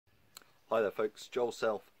Hi there folks, Joel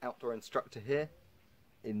Self, outdoor instructor here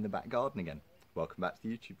in the back garden again. Welcome back to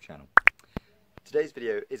the YouTube channel. Today's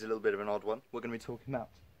video is a little bit of an odd one. We're going to be talking about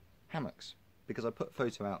hammocks because I put a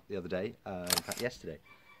photo out the other day, in fact yesterday,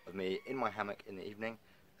 of me in my hammock in the evening,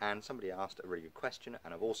 and somebody asked a really good question,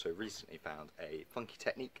 and I've also recently found a funky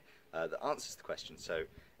technique that answers the question, so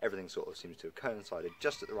everything sort of seems to have coincided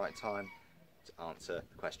just at the right time to answer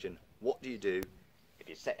the question, what do you do if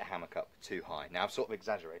you set your hammock up too high? Now I've sort of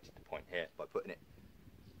exaggerated the point here by putting it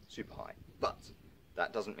super high, but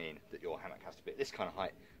that doesn't mean that your hammock has to be at this kind of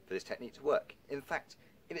height for this technique to work. In fact,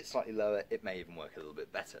 if it's slightly lower, it may even work a little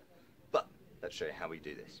bit better. But let's show you how we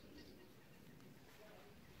do this.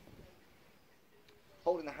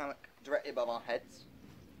 Holding the hammock directly above our heads,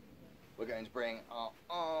 we're going to bring our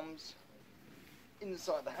arms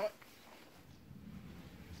inside the hammock.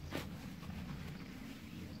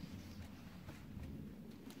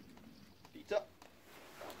 Feet up.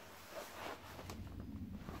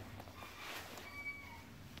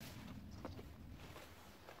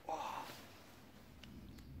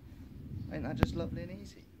 Ain't that just lovely and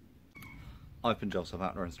easy? I've been Joel Self,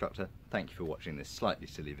 outdoor instructor. Thank you for watching this slightly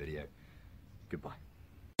silly video.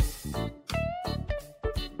 Goodbye.